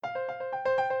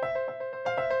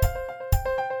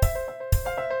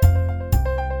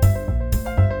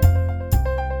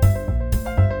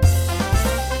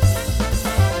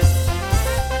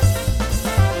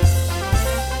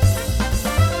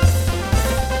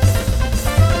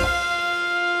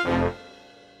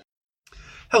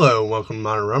Hello, and welcome to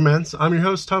Modern Romance. I'm your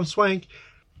host, Tom Swank,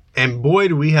 and boy,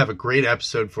 do we have a great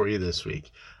episode for you this week.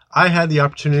 I had the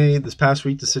opportunity this past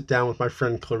week to sit down with my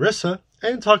friend Clarissa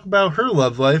and talk about her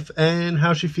love life and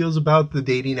how she feels about the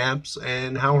dating apps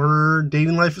and how her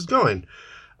dating life is going.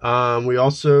 We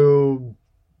also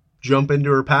jump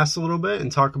into her past a little bit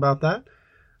and talk about that.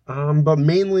 But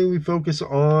mainly we focus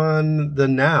on the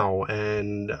now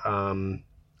and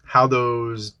how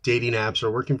those dating apps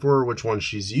are working for her, which ones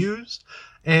she's used,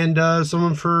 and some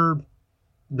of her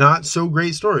not so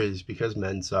great stories, because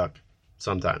men suck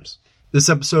sometimes. This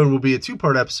episode will be a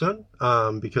two-part episode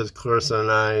because Clarissa and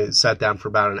I sat down for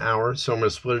about an hour, so I'm going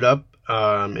to split it up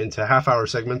into half-hour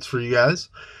segments for you guys.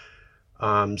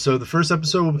 So the first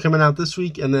episode will be coming out this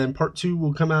week, and then part 2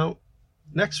 will come out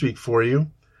next week for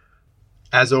you.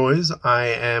 As always, I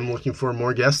am looking for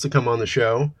more guests to come on the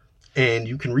show, and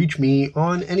you can reach me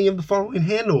on any of the following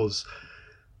handles.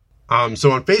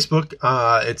 So on Facebook,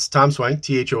 it's Tom Swank,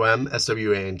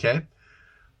 THOMSWANK.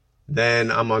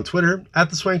 Then I'm on Twitter,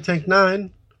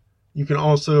 @TheSwankTank9. You can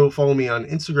also follow me on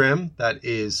Instagram, that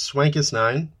is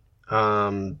Swankus9.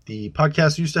 The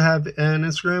podcast used to have an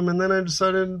Instagram, and then I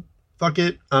decided, fuck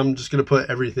it, I'm just going to put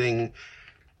everything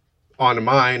onto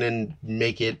mine and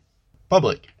make it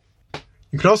public.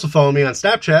 You can also follow me on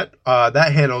Snapchat.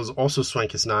 That handle is also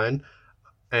Swankus9.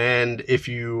 And if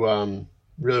you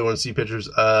really want to see pictures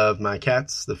of my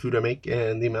cats, the food I make,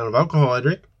 and the amount of alcohol I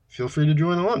drink, feel free to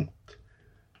join along.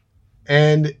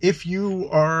 And if you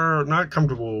are not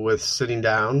comfortable with sitting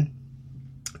down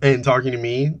and talking to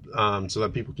me so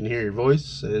that people can hear your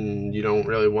voice and you don't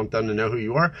really want them to know who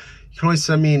you are, you can always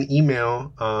send me an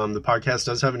email. The podcast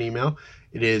does have an email.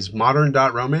 It is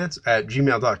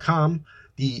modern.romance@gmail.com.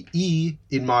 The E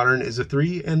in modern is a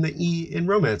 3, and the E in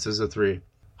romance is a 3.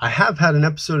 I have had an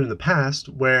episode in the past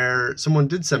where someone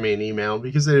did send me an email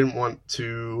because they didn't want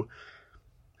to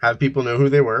have people know who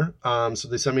they were. So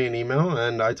they sent me an email,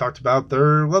 and I talked about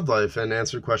their love life and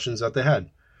answered questions that they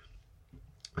had.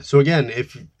 So again,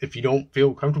 if you don't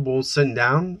feel comfortable sitting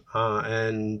down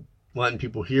and letting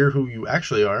people hear who you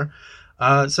actually are,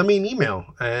 send me an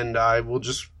email, and I will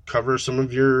just cover some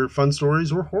of your fun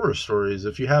stories or horror stories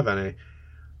if you have any.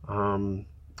 And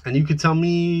you can tell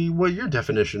me what your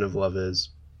definition of love is.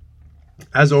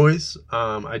 As always,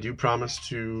 I do promise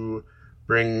to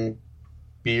bring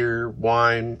beer,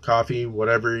 wine, coffee,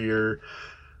 whatever your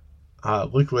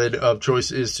liquid of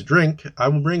choice is to drink. I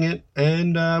will bring it,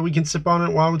 and we can sip on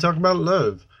it while we talk about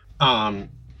love. I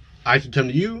can come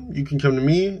to you, you can come to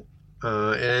me,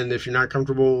 and if you're not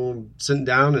comfortable sitting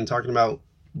down and talking about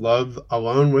love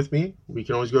alone with me, we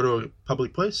can always go to a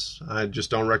public place. I just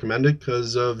don't recommend it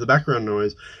because of the background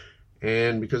noise,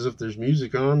 and because if there's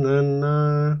music on, then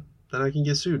I can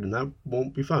get sued, and that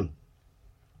won't be fun.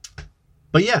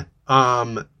 But yeah,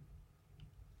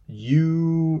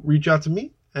 you reach out to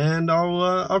me, and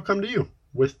I'll come to you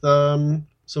with some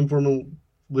form of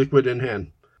liquid in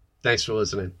hand. Thanks for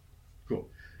listening. Cool.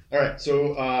 All right,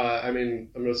 so I'm going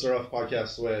to start off the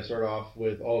podcast the way I start off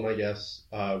with all of my guests.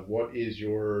 What is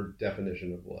your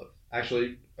definition of love?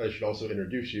 Actually, I should also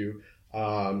introduce you.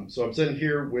 So I'm sitting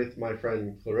here with my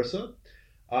friend Clarissa,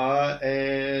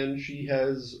 and she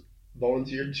has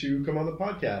volunteered to come on the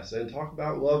podcast and talk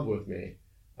about love with me.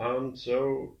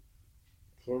 So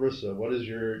Clarissa, what is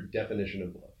your definition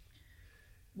of love?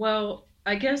 Well,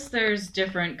 I guess there's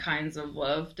different kinds of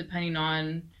love depending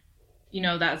on,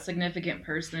 that significant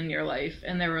person in your life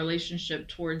and their relationship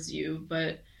towards you.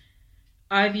 But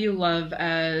I view love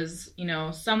as,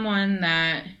 someone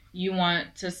that you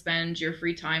want to spend your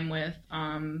free time with,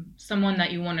 someone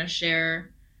that you want to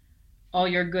share all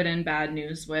your good and bad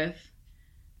news with.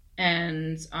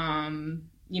 And,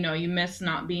 you miss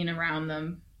not being around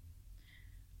them.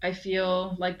 I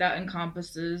feel like that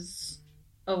encompasses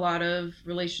a lot of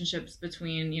relationships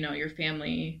between, your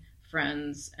family,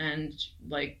 friends, and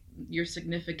like your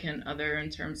significant other in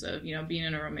terms of, being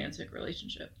in a romantic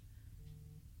relationship.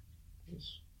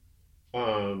 Yes.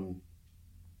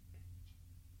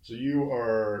 So you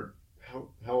are, how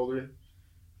old are you?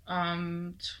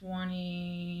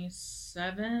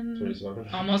 27. 27.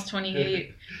 Almost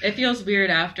 28. It feels weird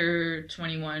after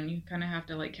 21. You kind of have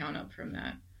to count up from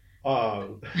that.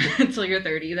 Until you're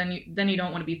 30, then you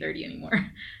don't want to be 30 anymore.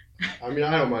 I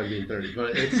don't mind being 30,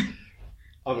 but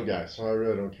I'm a guy, so I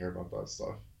really don't care about that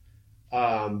stuff.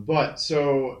 But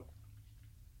so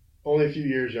only a few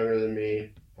years younger than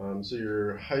me. So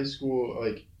your high school,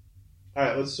 all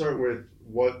right, let's start with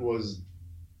what was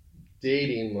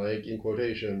dating like, in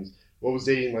quotations. What was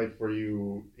dating like for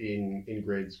you in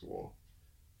grade school?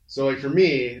 So for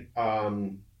me,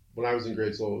 when I was in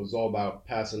grade school, it was all about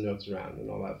passing notes around and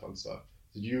all that fun stuff.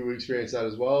 Did you experience that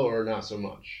as well, or not so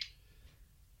much?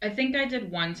 I think I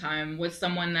did one time with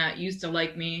someone that used to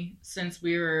like me since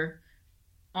we were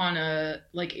on a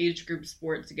like age group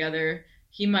sport together.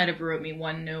 He might have wrote me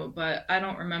one note, but I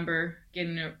don't remember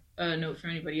getting a note from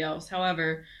anybody else.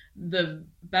 However, the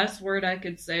best word I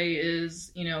could say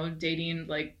is, dating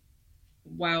like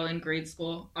while in grade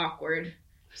school, awkward,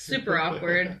 super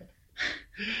awkward.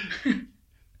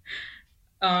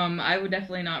 I would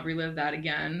definitely not relive that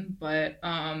again, but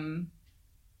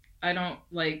I don't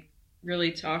like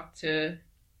really talk to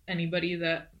anybody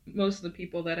that most of the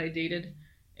people that I dated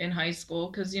in high school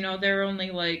because they're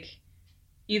only like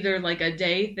either like a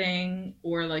day thing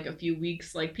or like a few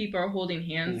weeks. Like people are holding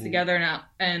hands together now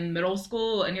in middle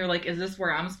school, and you're like, is this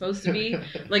where I'm supposed to be?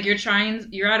 Like you're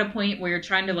at a point where you're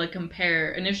trying to like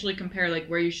initially compare like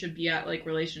where you should be at like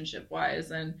relationship wise,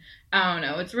 and I don't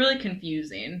know, it's really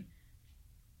confusing.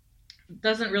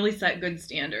 Doesn't really set good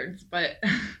standards, but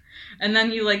and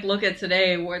then you like look at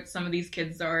today what some of these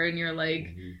kids are, and you're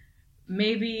like,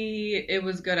 maybe it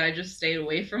was good I just stayed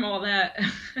away from all that.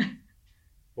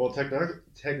 Well,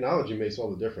 technology makes all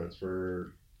the difference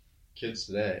for kids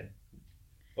today.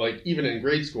 Like even in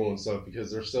grade school and stuff,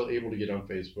 because they're still able to get on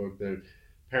Facebook. Their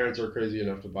parents are crazy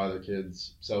enough to buy their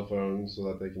kids cell phones so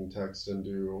that they can text and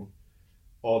do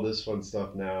all this fun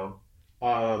stuff now.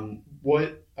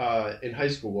 What in high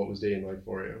school? What was dating like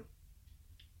for you?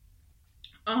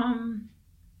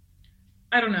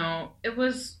 I don't know.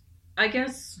 I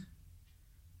guess,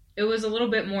 it was a little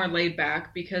bit more laid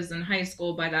back because in high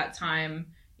school by that time,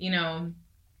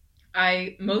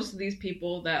 most of these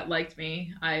people that liked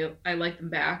me, I liked them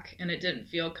back, and it didn't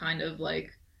feel kind of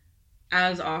like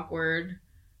as awkward.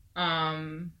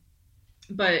 Um,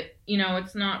 but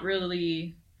it's not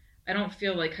really. I don't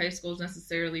feel like high school is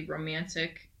necessarily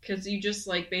romantic because you just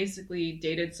like basically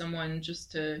dated someone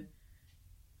just to,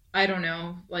 I don't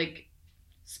know, like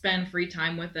spend free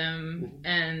time with them,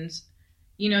 and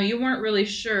you weren't really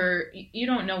sure. You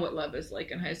don't know what love is like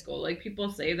in high school. Like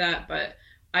people say that, but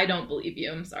I don't believe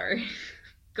you. I'm sorry.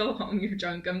 Go home, you're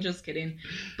drunk. I'm just kidding.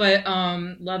 But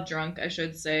love drunk, I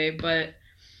should say. But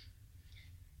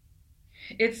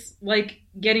it's like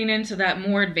getting into that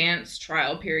more advanced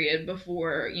trial period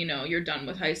before, you're done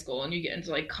with high school and you get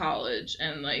into like college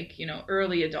and like,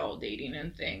 early adult dating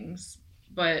and things.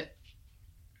 But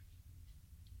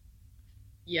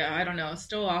yeah, I don't know. It's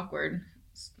still awkward.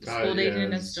 School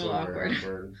dating is still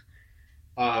awkward.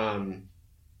 Um,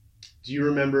 do you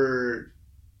remember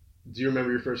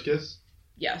your first kiss?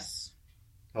 Yes.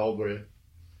 How old were you?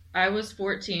 I was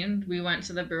 14. We went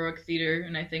to the Berwick Theater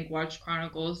and I think watched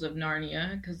Chronicles of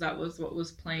Narnia because that was what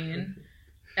was playing.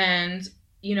 And,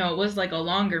 it was like a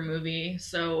longer movie.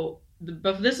 So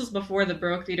this was before the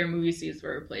Berwick Theater movie seats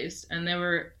were replaced, and they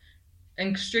were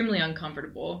extremely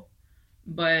uncomfortable.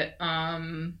 But,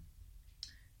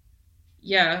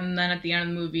 yeah, and then at the end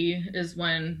of the movie is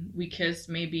when we kissed,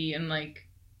 maybe in like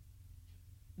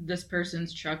this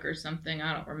person's truck or something.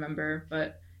 I don't remember,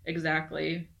 but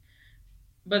exactly.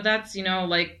 But that's,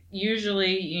 like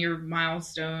usually your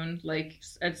milestone, like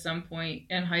at some point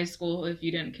in high school, if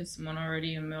you didn't kiss someone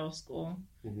already in middle school.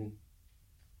 Mm-hmm.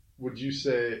 Would you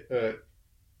say,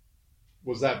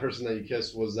 was that person that you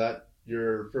kissed, was that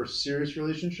your first serious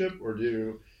relationship? Or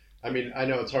I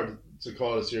know it's hard to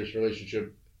call it a serious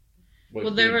relationship.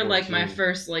 Well, they were like my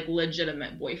first like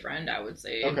legitimate boyfriend, I would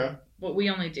say. Okay. But we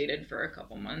only dated for a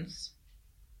couple months.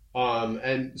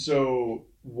 And so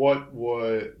what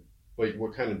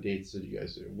kind of dates did you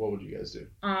guys do? What would you guys do?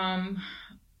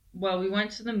 Well, we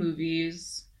went to the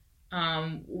movies.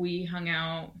 We hung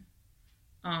out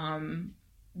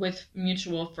with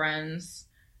mutual friends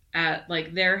at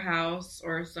like their house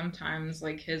or sometimes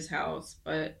like his house,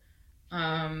 but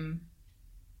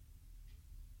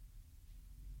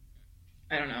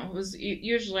I don't know. It was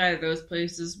usually either of those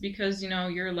places because,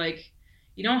 you're like,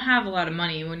 you don't have a lot of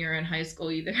money when you're in high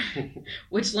school either,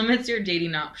 which limits your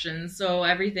dating options. So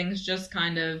everything's just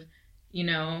kind of,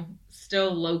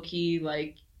 still low key,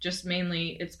 like just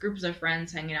mainly it's groups of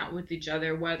friends hanging out with each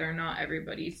other, whether or not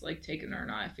everybody's like taken or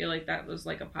not. I feel like that was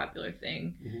like a popular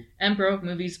thing. Mm-hmm. And Baroque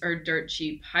movies are dirt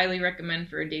cheap. Highly recommend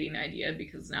for a dating idea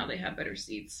because now they have better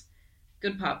seats.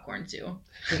 Good popcorn too.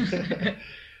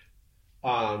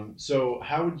 So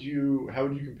how would you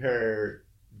compare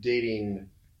dating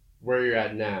where you're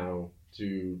at now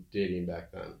to dating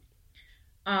back then?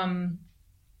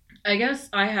 I guess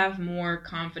I have more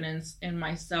confidence in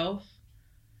myself.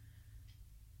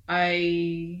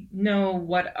 I know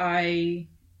what I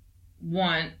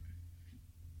want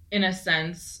in a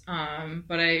sense,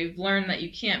 but I've learned that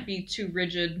you can't be too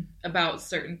rigid about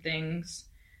certain things.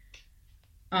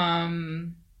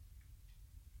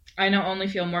 I not only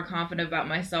feel more confident about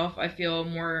myself, I feel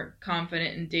more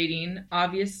confident in dating.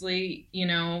 Obviously,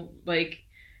 like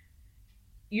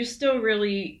you still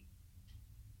really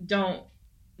don't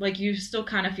like you still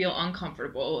kind of feel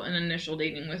uncomfortable in initial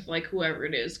dating with like whoever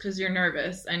it is because you're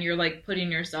nervous and you're like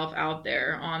putting yourself out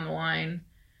there on the line,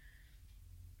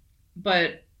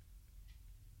 but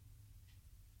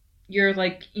you're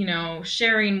like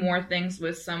sharing more things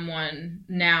with someone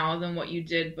now than what you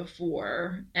did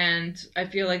before, and I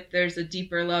feel like there's a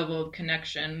deeper level of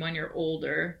connection when you're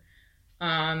older.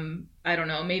 I don't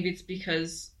know, maybe it's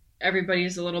because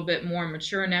everybody's a little bit more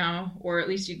mature now, or at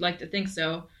least you'd like to think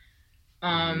so. Mm-hmm.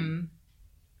 um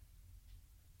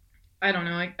I don't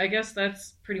know. I guess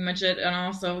that's pretty much it. And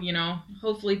also,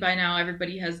 hopefully by now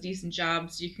everybody has decent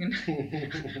jobs. You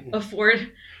can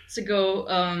afford to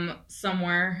go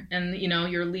somewhere, and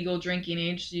you're legal drinking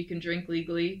age, so you can drink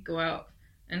legally, go out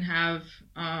and have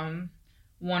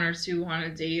one or two on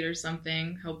a date or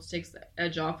something. Helps takes the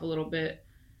edge off a little bit.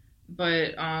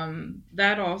 But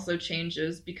that also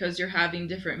changes because you're having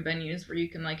different venues where you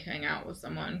can like hang out with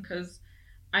someone. Because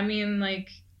I mean, like,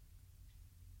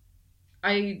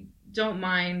 I don't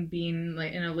mind being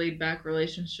like in a laid back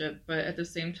relationship, but at the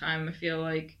same time, I feel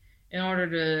like in order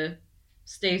to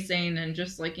stay sane and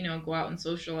just like go out and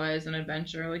socialize and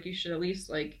adventure, like you should at least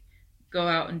like go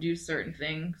out and do certain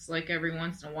things like every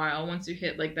once in a while. Once you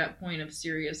hit like that point of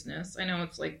seriousness, I know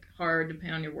it's like hard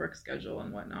depending on your work schedule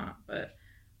and whatnot, but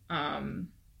um,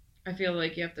 I feel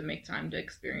like you have to make time to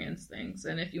experience things,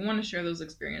 and if you want to share those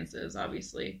experiences,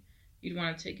 obviously, you'd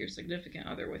want to take your significant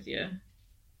other with you.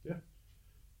 Yeah.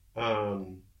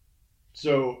 Um,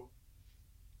 so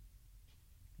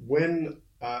when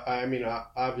I mean,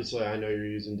 obviously, I know you're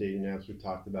using dating apps. We've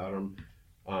talked about them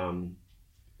um,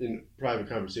 in private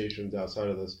conversations outside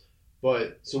of this.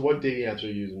 But so, what dating apps are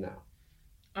you using now?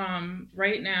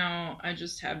 Right now, I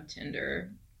just have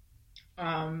Tinder.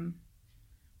 Um,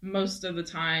 Most of the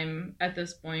time at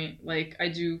this point, like I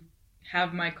do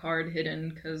have my card hidden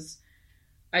because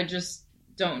I just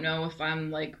don't know if I'm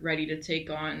like ready to take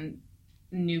on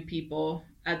new people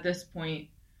at this point.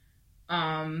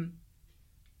 Um,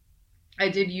 I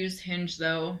did use Hinge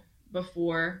though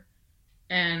before,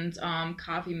 and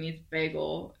Coffee Meets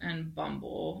Bagel and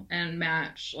Bumble and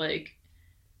Match like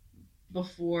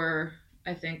before.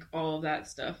 I think all of that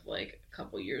stuff like a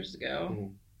couple years ago.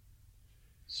 Mhm.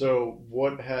 So,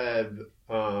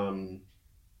 um,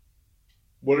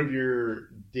 what have your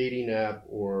dating app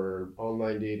or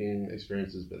online dating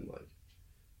experiences been like?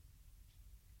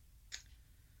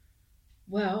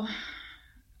 Well,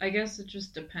 I guess it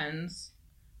just depends.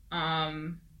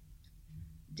 Um,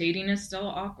 Dating is still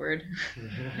awkward,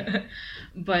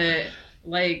 but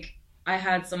like I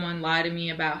had someone lie to me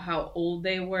about how old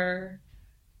they were,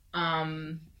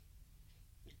 um,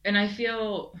 and I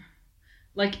feel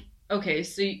like okay,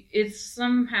 so it's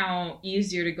somehow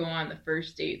easier to go on the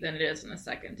first date than it is on the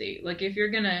second date. Like if you're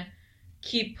gonna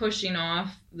keep pushing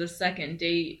off the second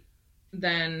date,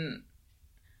 then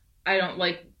I don't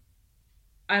like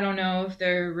I don't know if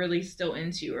they're really still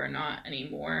into you or not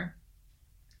anymore.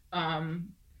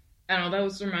 Um, I don't know.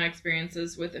 Those were my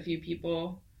experiences with a few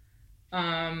people.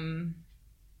 Um,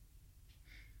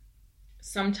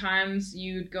 Sometimes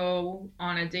you'd go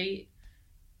on a date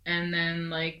and then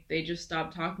like they just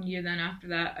stop talking to you. Then after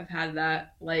that, I've had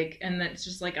that like, and that's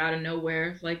just like out of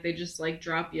nowhere. Like they just like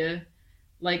drop you,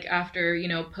 like after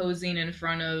posing in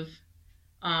front of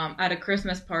at a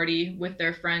Christmas party with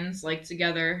their friends, like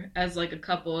together as like a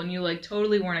couple, and you like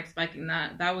totally weren't expecting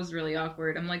that. That was really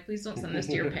awkward. I'm like, please don't send this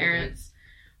to your parents.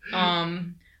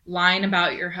 Lying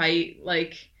about your height,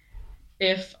 like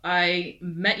if I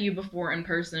met you before in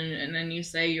person and then you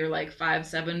say you're like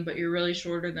 5'7", but you're really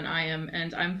shorter than I am,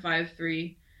 and I'm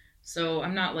 5'3", so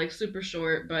I'm not like super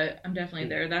short, but I'm definitely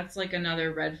there. That's like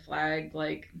another red flag.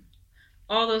 Like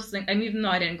all those things. I mean, even though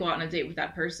I didn't go out on a date with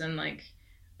that person, like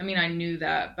I mean, I knew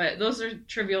that, but those are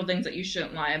trivial things that you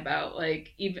shouldn't lie about.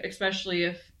 Like, even, especially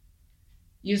if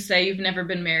you say you've never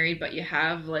been married, but you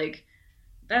have, like,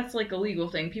 that's like a legal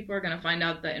thing. People are going to find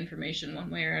out that information one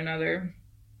way or another.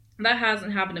 That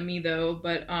hasn't happened to me though,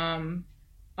 but on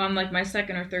like my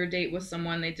second or third date with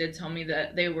someone, they did tell me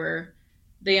that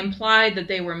they implied that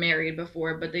they were married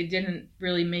before, but they didn't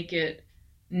really make it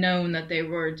known that they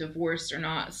were divorced or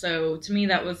not. So to me,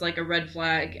 that was like a red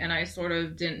flag, and I sort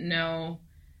of didn't know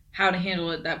how to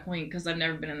handle it at that point because I've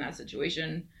never been in that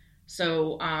situation.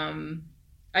 So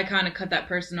I kind of cut that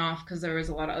person off because there was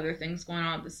a lot of other things going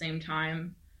on at the same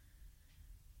time.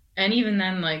 And even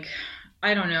then, like,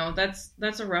 I don't know,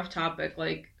 that's a rough topic.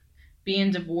 Like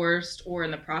being divorced or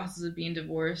in the process of being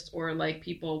divorced, or like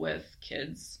people with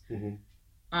kids.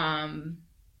 Mm-hmm. Um,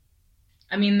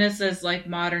 I mean, this is like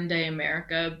modern day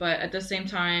America, but at the same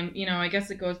time, I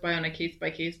guess it goes by on a case by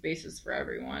case basis for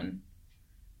everyone.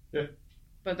 Yeah.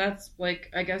 But that's like,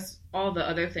 I guess, all the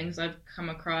other things I've come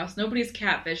across. Nobody's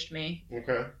catfished me.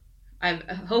 Okay.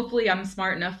 Hopefully I'm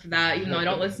smart enough for that, even though I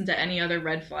don't listen to any other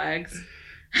red flags.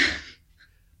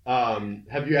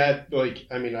 Have you had, like,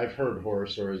 I mean, I've heard horror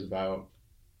stories about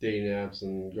dating apps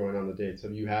and going on the dates.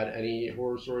 Have you had any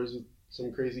horror stories with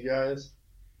some crazy guys?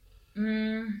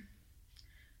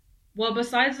 Well,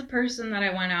 besides the person that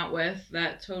I went out with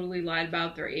that totally lied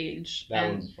about their age. That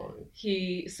one's funny.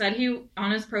 He said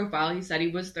on his profile, he said he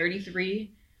was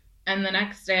 33. And the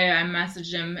next day I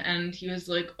messaged him and he was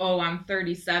like, oh, I'm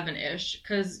 37-ish.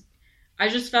 Because I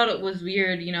just felt it was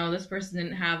weird. This person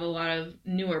didn't have a lot of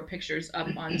newer pictures up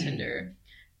on Tinder.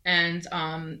 And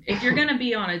if you're going to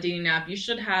be on a dating app, you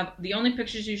should have, the only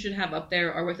pictures you should have up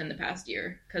there are within the past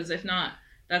year. Because if not,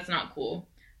 that's not cool.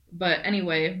 But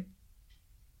anyway,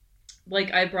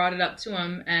 like, I brought it up to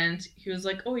him and he was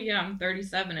like, oh yeah, I'm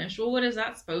 37-ish. Well, what is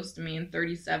that supposed to mean,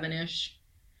 37-ish?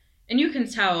 And you can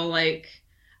tell, like,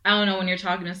 I don't know, when you're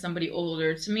talking to somebody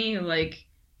older, to me, like,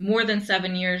 more than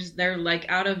 7 years, they're like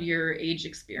out of your age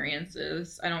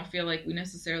experiences. I don't feel like we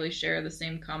necessarily share the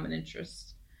same common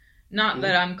interests. Not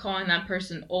that I'm calling that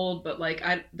person old, but like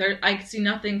I see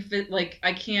nothing fit. Like,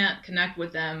 I can't connect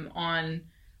with them on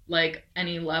like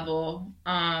any level.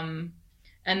 And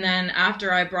then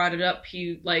after I brought it up,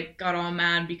 he like got all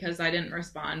mad because I didn't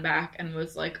respond back and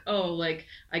was like, oh, like,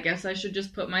 I guess I should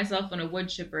just put myself in a wood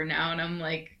chipper now. And I'm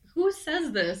like, who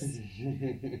says this?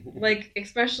 Like,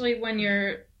 especially when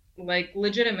you're like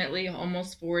legitimately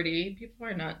almost 40, people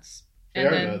are nuts. They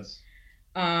are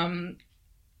nuts.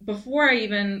 Before I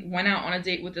even went out on a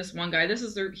date with this one guy,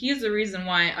 he's the reason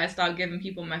why I stopped giving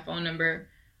people my phone number.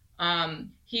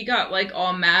 He got like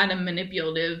all mad and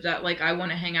manipulative that like I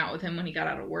want to hang out with him when he got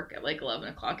out of work at like 11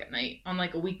 o'clock at night on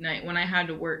like a weeknight when I had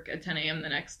to work at 10 a.m. the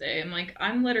next day. I'm like,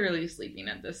 I'm literally sleeping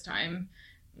at this time.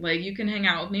 Like, you can hang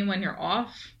out with me when you're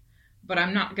off, but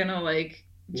I'm not gonna like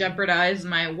jeopardize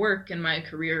my work and my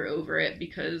career over it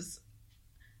because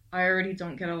I already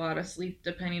don't get a lot of sleep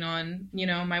depending on,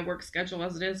 my work schedule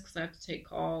as it is because I have to take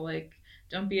call. Like,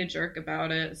 don't be a jerk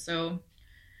about it. So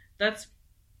that's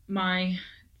my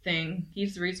thing.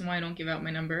 He's the reason why I don't give out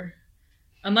my number.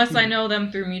 Unless I know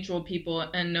them through mutual people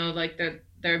and know like that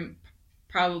they're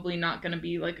probably not going to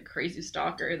be like a crazy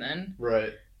stalker, then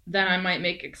I might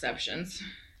make exceptions.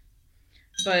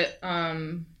 But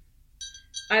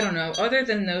I don't know. Other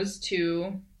than those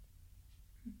two,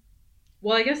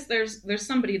 well, I guess there's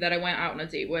somebody that I went out on a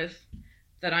date with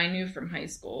that I knew from high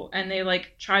school, and they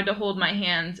like tried to hold my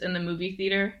hand in the movie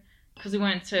theater because we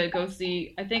went to go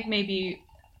see, I think maybe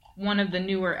one of the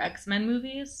newer X-Men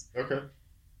movies. Okay.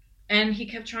 And he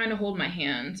kept trying to hold my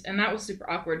hand, and that was super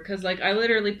awkward because like I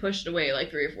literally pushed away like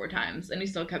 3 or 4 times, and he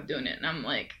still kept doing it, and I'm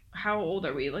like, how old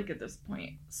are we like at this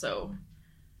point? So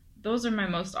those are my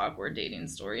most awkward dating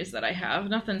stories that I have.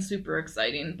 Nothing super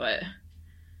exciting, but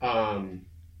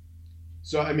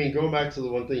so I mean, going back to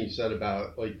the one thing you said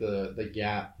about like the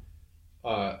gap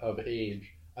of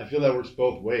age, I feel that works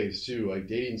both ways too. Like,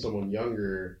 dating someone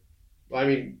younger, I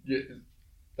mean,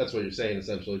 that's what you're saying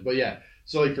essentially. But yeah,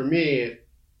 so like for me,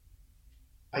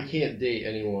 I can't date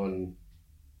anyone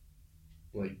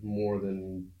like more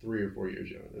than 3 or 4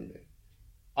 years younger than me.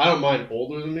 I don't mind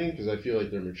older than me because I feel like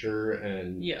they're mature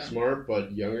and smart,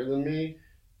 but younger than me,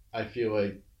 I feel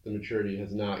like the maturity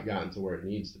has not gotten to where it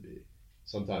needs to be.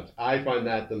 Sometimes I find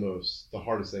that the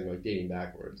hardest thing, like dating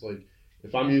backwards. Like,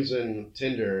 if I'm using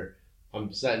Tinder,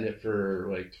 I'm setting it for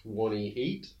like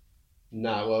 28,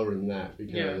 not lower than that,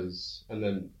 because and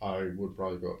then I would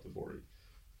probably go up to 40.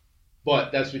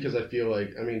 But that's because I feel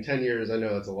like, I mean, 10 years, I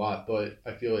know that's a lot, but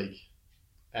I feel like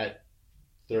at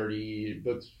 30,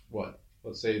 but what?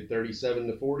 Let's say 37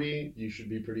 to 40, you should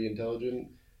be pretty intelligent,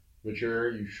 mature,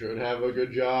 you should have a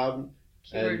good job.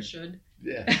 Keyword should.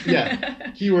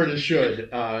 Yeah. Keyword is should.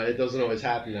 It doesn't always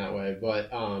happen that way,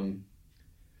 but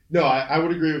no, I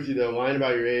would agree with you though. Lying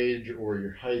about your age or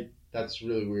your height, that's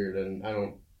really weird, and I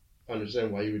don't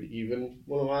understand why you would even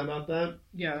want to lie about that.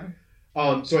 Yeah.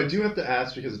 So I do have to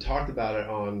ask, because I talked about it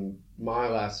on my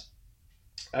last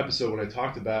episode when I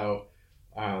talked about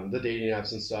the dating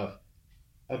apps and stuff.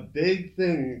 A big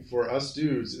thing for us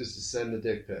dudes is to send the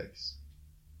dick pics.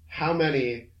 How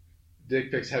many dick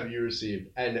pics have you received?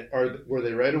 And were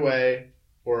they right away,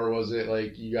 or was it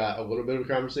like you got a little bit of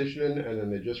a conversation in and then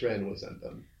they just randomly sent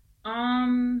them?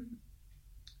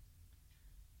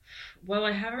 Well,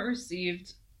 I haven't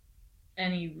received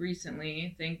any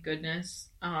recently, thank goodness.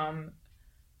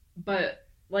 But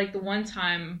like the one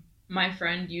time my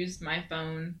friend used my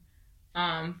phone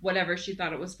whatever, she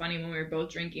thought it was funny when we were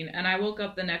both drinking, and I woke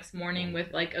up the next morning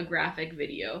with like a graphic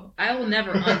video. I will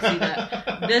never unsee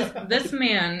that. This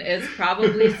man is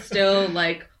probably still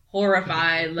like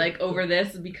horrified like over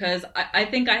this, because I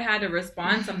think I had to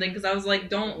respond something, because I was like,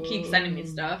 don't keep sending me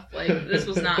stuff, like this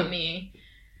was not me.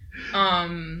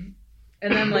 And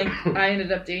then like I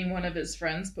ended up dating one of his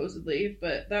friends supposedly,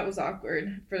 but that was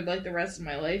awkward for like the rest of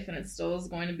my life, and it still is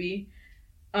going to be.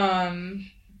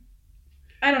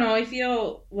 I don't know. I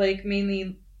feel like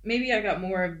maybe I got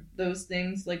more of those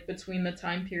things like between the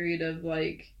time period of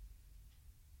like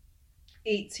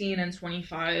 18 and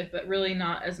 25, but really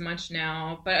not as much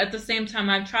now. But at the same time,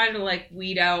 I've tried to like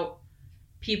weed out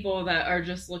people that are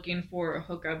just looking for a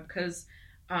hookup, because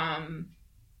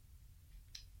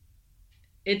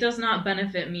it does not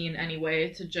benefit me in any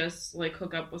way to just like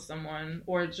hook up with someone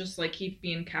or just like keep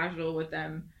being casual with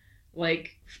them.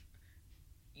 Like,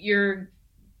 you're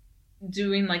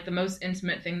doing like the most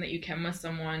intimate thing that you can with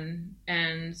someone,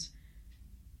 and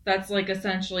that's like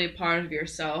essentially a part of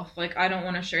yourself. Like, I don't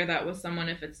want to share that with someone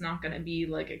if it's not going to be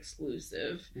like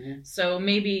exclusive. So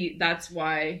maybe that's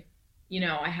why,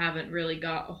 I haven't really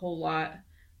got a whole lot,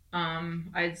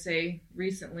 I'd say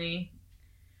recently,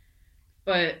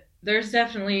 but there's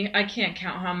definitely, I can't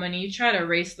count how many. You try to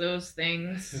erase those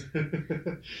things.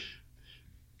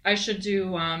 I should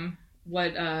do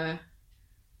what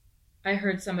I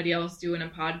heard somebody else do in a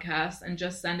podcast, and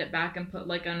just send it back and put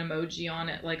like an emoji on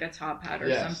it, like a top hat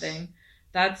or something.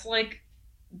 That's like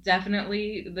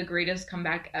definitely the greatest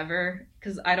comeback ever,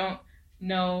 because I don't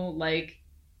know like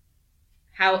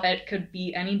how it could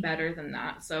be any better than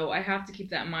that. So I have to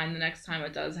keep that in mind the next time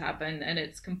it does happen, and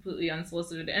it's completely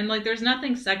unsolicited, and like there's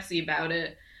nothing sexy about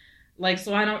it. Like,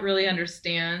 so I don't really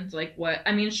understand, like, what...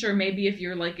 I mean, sure, maybe if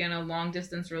you're, like, in a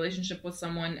long-distance relationship with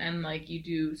someone and, like, you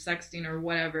do sexting or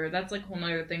whatever, that's, like, a whole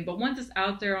nother thing. But once it's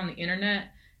out there on the internet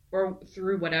or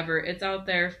through whatever, it's out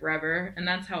there forever, and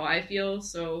that's how I feel.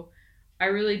 So I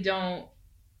really don't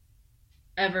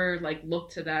ever, like,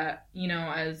 look to that,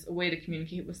 as a way to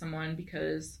communicate with someone,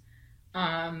 because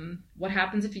what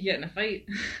happens if you get in a fight?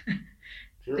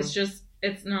 Sure.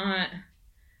 It's not...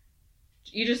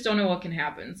 You just don't know what can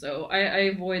happen, so I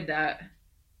avoid that.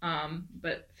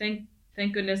 But thank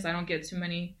goodness I don't get too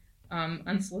many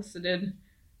unsolicited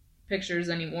pictures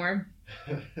anymore.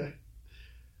 I had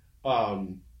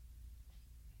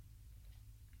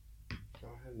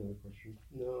another question.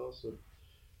 No,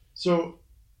 so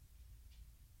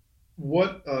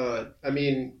what? I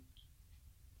mean,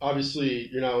 obviously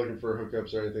you're not looking for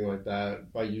hookups or anything like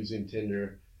that by using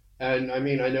Tinder, and I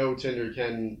mean I know Tinder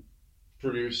can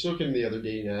produce, so can the other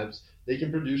dating apps. They can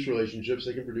produce relationships,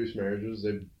 they can produce marriages.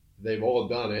 They've all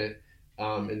done it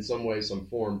in some way, some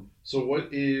form. So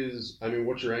what's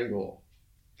your end goal?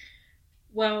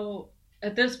 Well,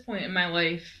 at this point in my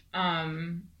life,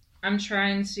 I'm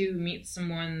trying to meet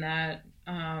someone that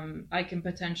I can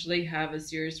potentially have a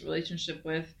serious relationship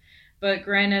with. But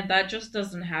granted, that just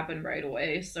doesn't happen right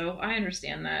away, so I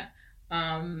understand that.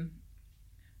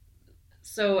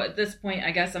 So at this point,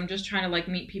 I guess I'm just trying to like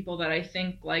meet people that I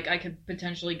think like I could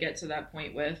potentially get to that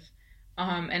point with,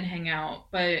 and hang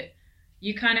out. But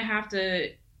you kind of have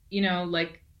to,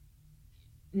 like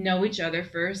know each other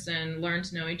first and learn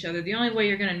to know each other. The only way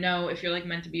you're gonna know if you're like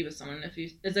meant to be with someone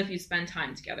is if you spend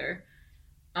time together.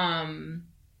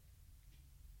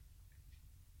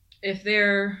 If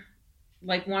they're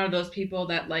like one of those people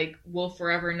that like will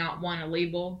forever not want a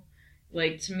label,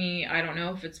 like, to me, I don't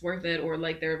know if it's worth it, or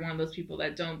like they're one of those people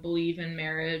that don't believe in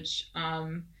marriage. I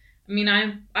mean,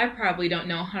 I probably don't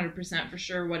know 100% for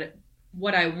sure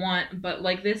what I want, but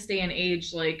like this day and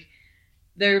age, like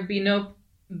there'd be no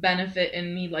benefit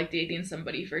in me like dating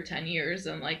somebody for 10 years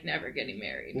and like never getting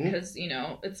married, because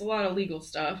it's a lot of legal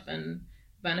stuff and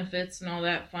benefits and all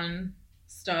that fun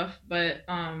stuff. But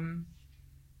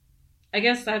I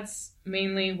guess that's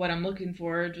mainly what I'm looking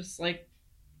for, just like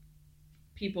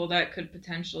people that could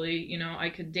potentially, I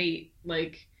could date,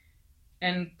 like,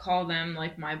 and call them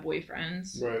like my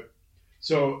boyfriends. Right.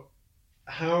 So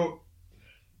how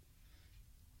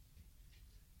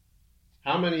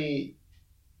many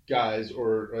guys,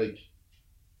 or like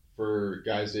for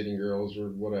guys dating girls or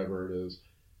whatever it is,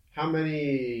 how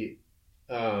many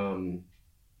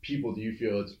people do you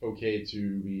feel it's okay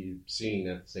to be seeing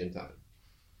at the same time?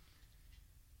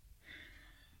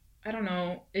 I don't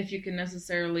know if you can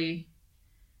necessarily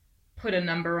put a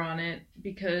number on it,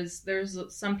 because there's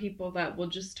some people that will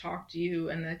just talk to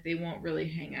you and that they won't really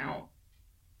hang out,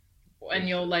 and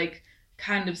you'll like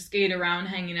kind of skate around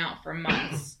hanging out for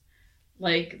months.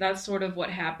 Like, that's sort of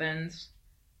what happened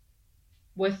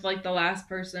with like the last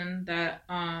person that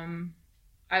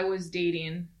I was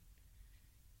dating.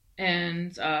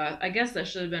 And I guess that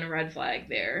should have been a red flag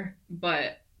there,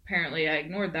 but apparently I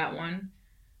ignored that one.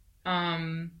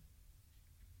 Um,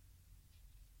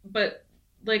 but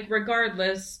like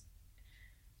regardless,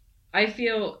 I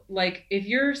feel like if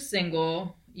you're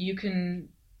single, you can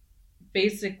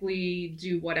basically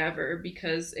do whatever,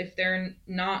 because if they're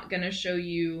not going to show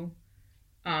you,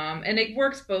 and it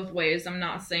works both ways. I'm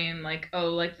not saying like, oh,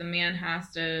 like the man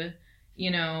has to, you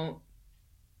know,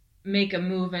 make a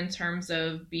move in terms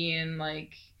of being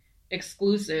like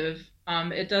exclusive.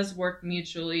 It does work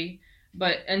mutually,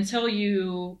 but until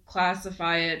you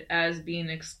classify it as being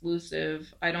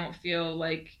exclusive, I don't feel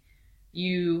like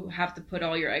you have to put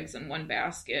all your eggs in one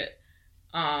basket.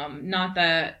 Not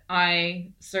that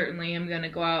I certainly am going to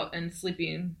go out and sleep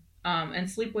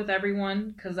with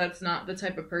everyone, because that's not the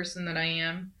type of person that I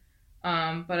am.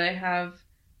 But I have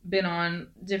been on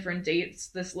different dates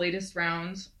this latest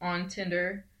round on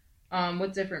Tinder,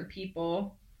 with different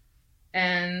people,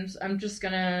 and I'm just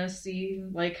gonna see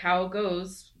like how it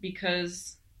goes,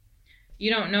 because you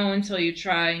don't know until you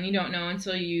try, and you don't know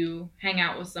until you hang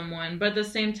out with someone. But at the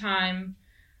same time,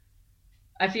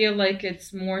 I feel like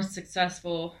it's more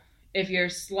successful if you're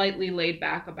slightly laid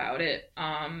back about it,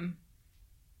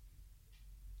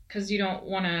 because you don't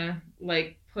want to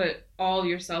like put all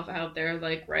yourself out there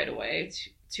like right away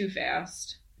too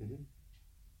fast. Mm-hmm.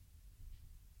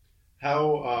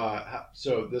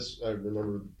 So this, I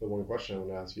remember the one question I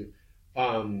want to ask you.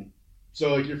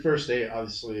 So like your first date,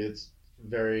 obviously it's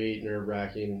very nerve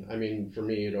wracking. I mean, for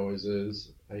me, it always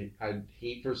is. I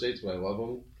hate first dates, but I love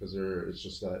them because it's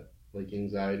just that like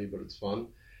anxiety, but it's fun.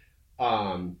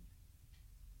 Um,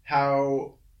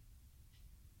 how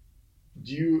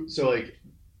do you, so like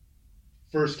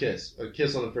first kiss, a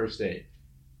kiss on the first date,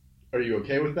 are you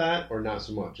okay with that or not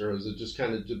so much? Or does it just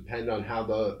kind of depend on how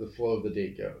the flow of the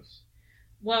date goes?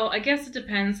 Well, I guess it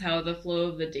depends how the flow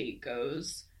of the date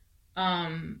goes.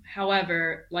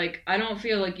 However, like I don't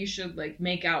feel like you should like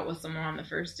make out with someone on the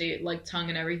first date, like tongue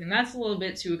and everything. That's a little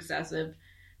bit too excessive.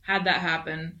 Had that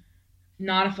happen,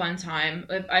 not a fun time.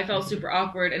 I felt super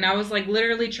awkward, and I was like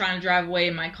literally trying to drive away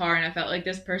in my car, and I felt like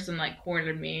this person like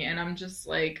cornered me, and I'm just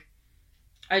like,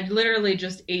 I literally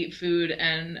just ate food,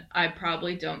 and I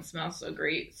probably don't smell so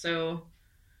great. So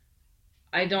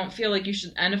I don't feel like you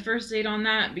should end a first date on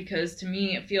that, because to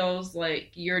me it feels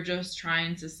like you're just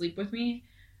trying to sleep with me.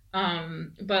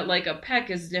 But like a peck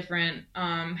is different.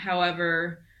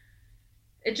 However,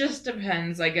 it just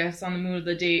depends, I guess, on the mood of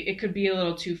the date. It could be a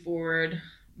little too forward,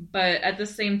 but at the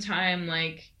same time,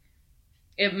 like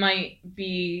it might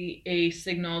be a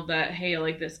signal that hey,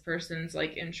 like this person's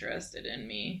like interested in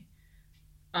me.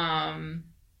 Um,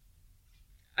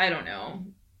 I don't know.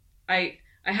 I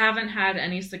haven't had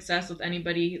any success with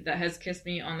anybody that has kissed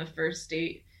me on the first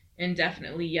date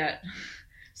indefinitely yet.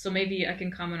 So maybe I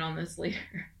can comment on this later.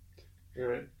 All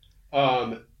right.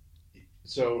 Um,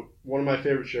 so one of my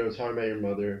favorite shows, How I Met Your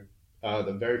Mother,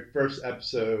 the very first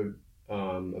episode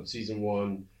of season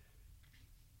one.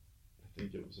 I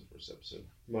think it was the first episode.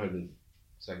 Might have been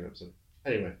the second episode.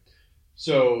 Anyway,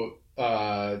 so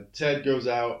Ted goes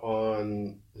out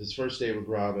on his first date with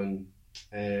Robin,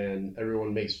 and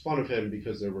everyone makes fun of him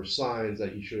because there were signs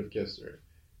that he should have kissed her.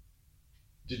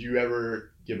 Did you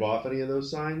ever give off any of those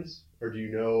signs, or do you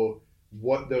know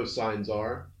what those signs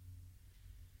are?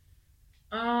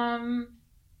 Um,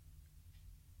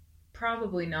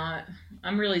 Probably not.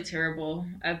 I'm really terrible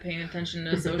at paying attention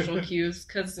to social cues,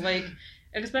 because like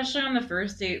especially on the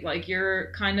first date, like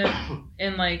you're kind of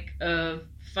in like a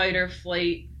fight or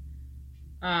flight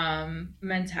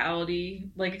mentality,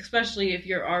 like especially if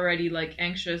you're already like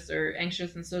anxious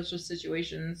in social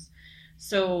situations.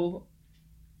 So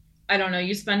I don't know,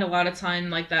 you spend a lot of time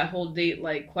like that whole date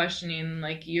like questioning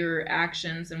like your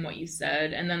actions and what you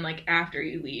said, and then like after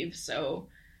you leave. So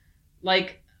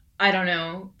like I don't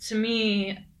know, to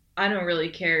me I don't really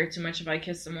care too much if I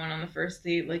kiss someone on the first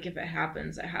date. Like if it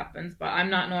happens, it happens, but I'm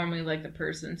not normally like the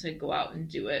person to go out and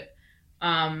do it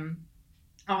um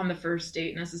on the first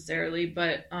date necessarily.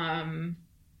 But I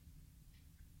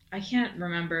can't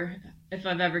remember if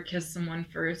I've ever kissed someone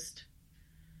first,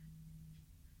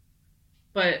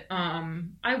 but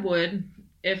I would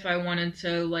if I wanted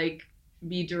to like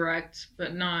be direct,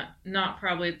 but not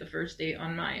probably at the first date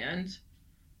on my end.